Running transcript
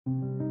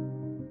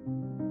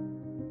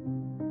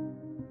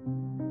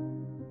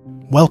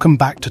Welcome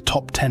back to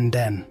Top 10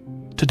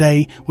 Den.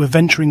 Today, we're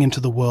venturing into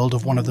the world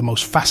of one of the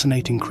most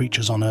fascinating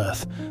creatures on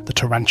Earth, the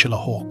Tarantula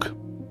Hawk.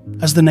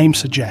 As the name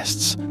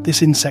suggests,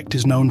 this insect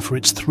is known for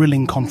its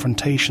thrilling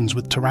confrontations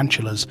with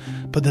tarantulas,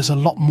 but there's a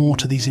lot more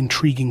to these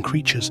intriguing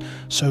creatures,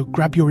 so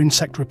grab your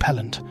insect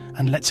repellent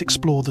and let's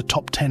explore the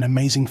top 10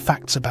 amazing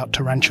facts about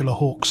tarantula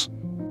hawks.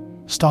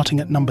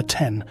 Starting at number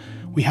 10,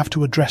 we have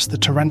to address the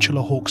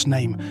tarantula hawk's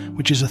name,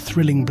 which is a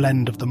thrilling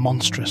blend of the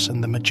monstrous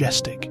and the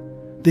majestic.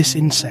 This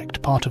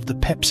insect, part of the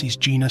Pepsis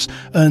genus,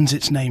 earns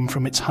its name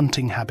from its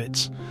hunting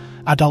habits.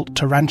 Adult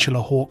tarantula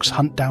hawks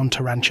hunt down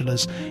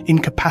tarantulas,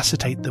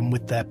 incapacitate them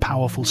with their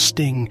powerful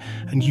sting,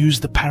 and use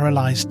the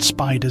paralyzed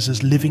spiders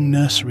as living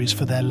nurseries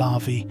for their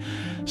larvae.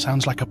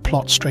 Sounds like a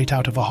plot straight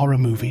out of a horror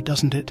movie,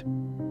 doesn't it?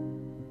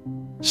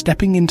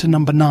 Stepping into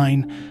number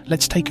 9,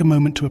 let's take a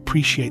moment to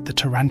appreciate the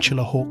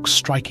tarantula hawk's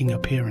striking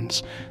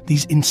appearance.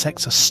 These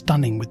insects are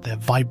stunning with their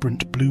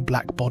vibrant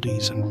blue-black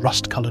bodies and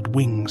rust-colored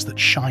wings that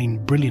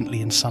shine brilliantly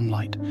in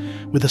sunlight.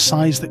 With a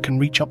size that can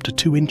reach up to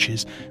 2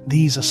 inches,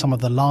 these are some of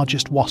the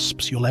largest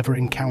wasps you'll ever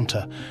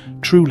encounter.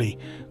 Truly,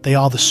 they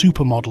are the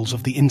supermodels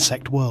of the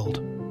insect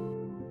world.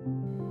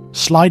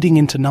 Sliding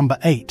into number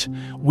 8,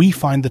 we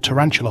find the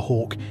tarantula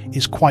hawk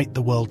is quite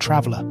the world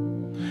traveler.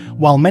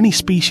 While many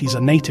species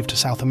are native to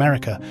South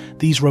America,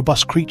 these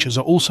robust creatures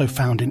are also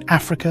found in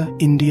Africa,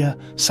 India,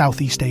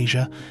 Southeast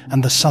Asia,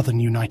 and the southern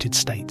United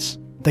States.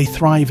 They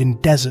thrive in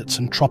deserts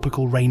and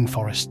tropical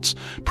rainforests,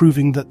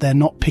 proving that they're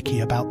not picky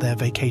about their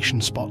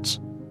vacation spots.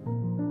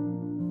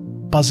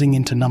 Buzzing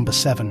into number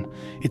 7,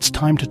 it's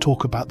time to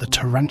talk about the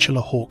tarantula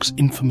hawk's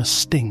infamous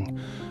sting.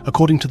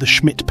 According to the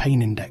Schmidt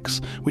Pain Index,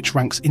 which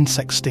ranks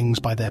insect stings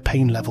by their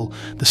pain level,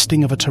 the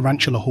sting of a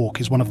tarantula hawk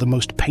is one of the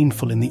most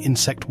painful in the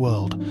insect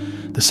world.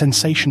 The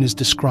sensation is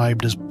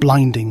described as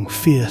blinding,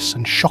 fierce,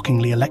 and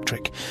shockingly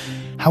electric.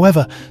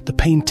 However, the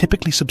pain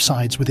typically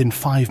subsides within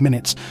 5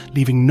 minutes,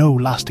 leaving no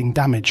lasting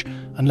damage,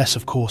 unless,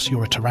 of course,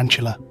 you're a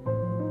tarantula.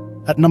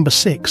 At number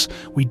 6,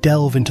 we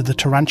delve into the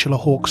tarantula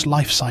hawk's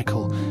life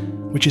cycle,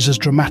 which is as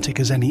dramatic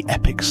as any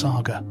epic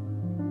saga.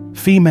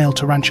 Female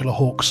tarantula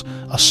hawks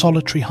are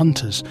solitary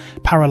hunters,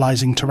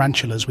 paralyzing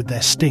tarantulas with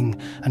their sting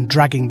and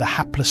dragging the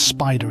hapless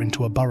spider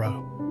into a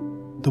burrow.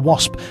 The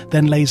wasp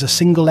then lays a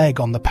single egg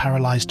on the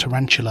paralyzed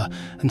tarantula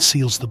and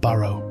seals the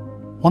burrow.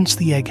 Once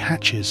the egg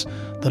hatches,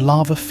 the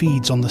larva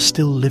feeds on the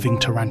still-living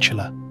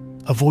tarantula,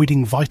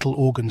 avoiding vital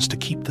organs to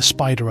keep the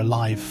spider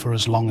alive for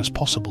as long as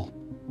possible.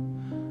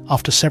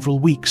 After several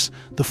weeks,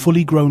 the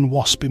fully grown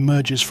wasp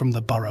emerges from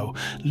the burrow,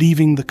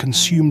 leaving the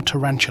consumed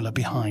tarantula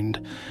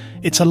behind.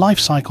 It's a life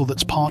cycle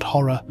that's part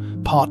horror,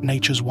 part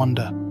nature's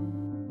wonder.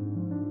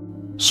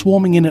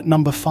 Swarming in at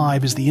number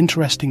 5 is the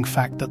interesting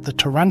fact that the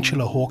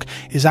tarantula hawk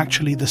is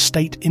actually the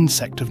state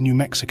insect of New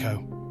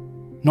Mexico.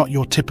 Not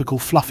your typical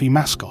fluffy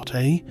mascot,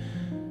 eh?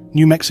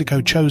 New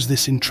Mexico chose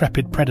this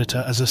intrepid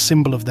predator as a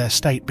symbol of their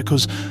state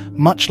because,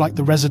 much like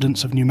the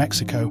residents of New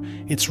Mexico,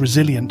 it's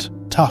resilient,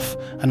 tough,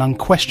 and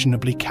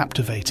unquestionably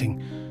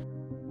captivating.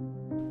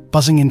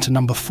 Buzzing into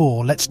number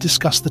 4, let's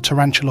discuss the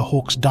tarantula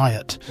hawk's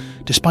diet.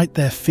 Despite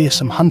their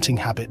fearsome hunting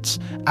habits,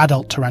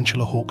 adult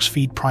tarantula hawks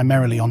feed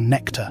primarily on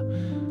nectar.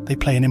 They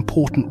play an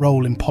important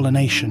role in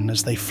pollination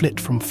as they flit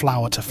from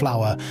flower to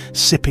flower,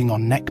 sipping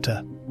on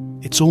nectar.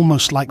 It's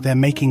almost like they're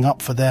making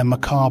up for their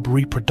macabre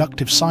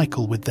reproductive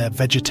cycle with their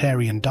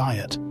vegetarian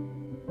diet.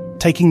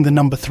 Taking the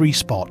number 3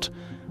 spot,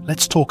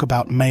 let's talk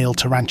about male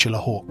tarantula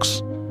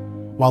hawks.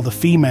 While the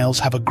females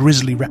have a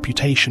grisly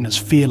reputation as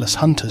fearless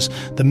hunters,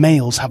 the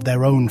males have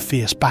their own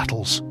fierce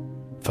battles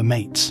for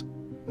mates.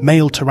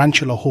 Male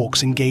tarantula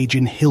hawks engage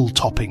in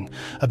hill-topping,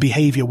 a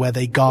behavior where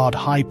they guard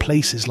high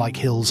places like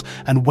hills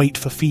and wait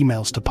for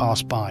females to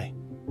pass by.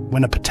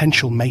 When a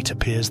potential mate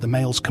appears, the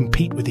males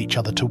compete with each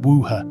other to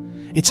woo her.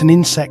 It's an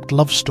insect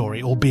love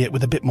story, albeit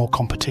with a bit more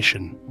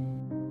competition.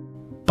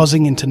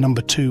 Buzzing into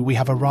number 2, we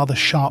have a rather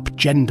sharp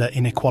gender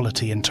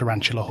inequality in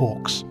tarantula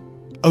hawks.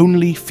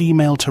 Only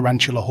female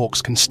tarantula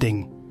hawks can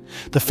sting.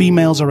 The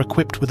females are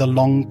equipped with a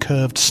long,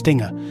 curved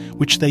stinger,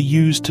 which they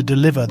use to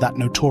deliver that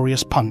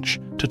notorious punch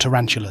to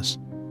tarantulas.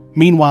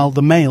 Meanwhile,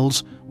 the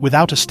males,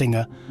 without a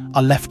stinger,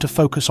 are left to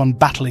focus on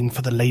battling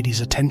for the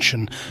lady's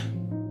attention.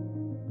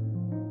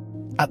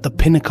 At the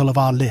pinnacle of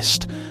our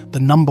list, the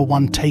number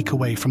 1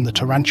 takeaway from the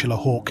tarantula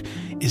hawk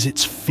is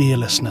its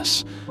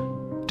fearlessness.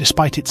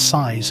 Despite its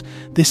size,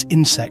 this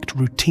insect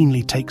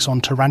routinely takes on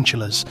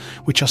tarantulas,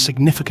 which are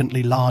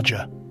significantly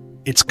larger.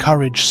 Its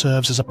courage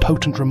serves as a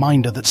potent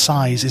reminder that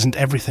size isn't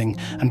everything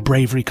and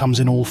bravery comes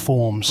in all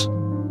forms.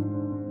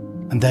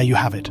 And there you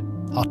have it,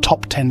 our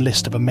top 10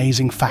 list of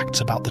amazing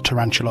facts about the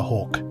tarantula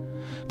hawk.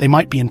 They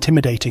might be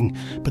intimidating,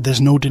 but there's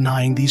no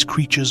denying these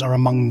creatures are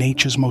among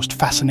nature's most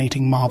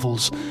fascinating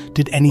marvels.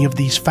 Did any of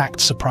these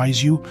facts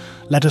surprise you?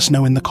 Let us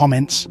know in the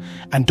comments.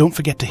 And don't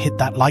forget to hit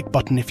that like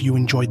button if you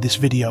enjoyed this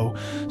video.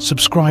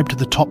 Subscribe to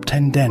the Top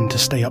 10 Den to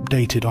stay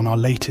updated on our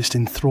latest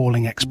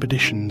enthralling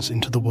expeditions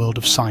into the world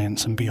of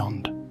science and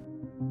beyond.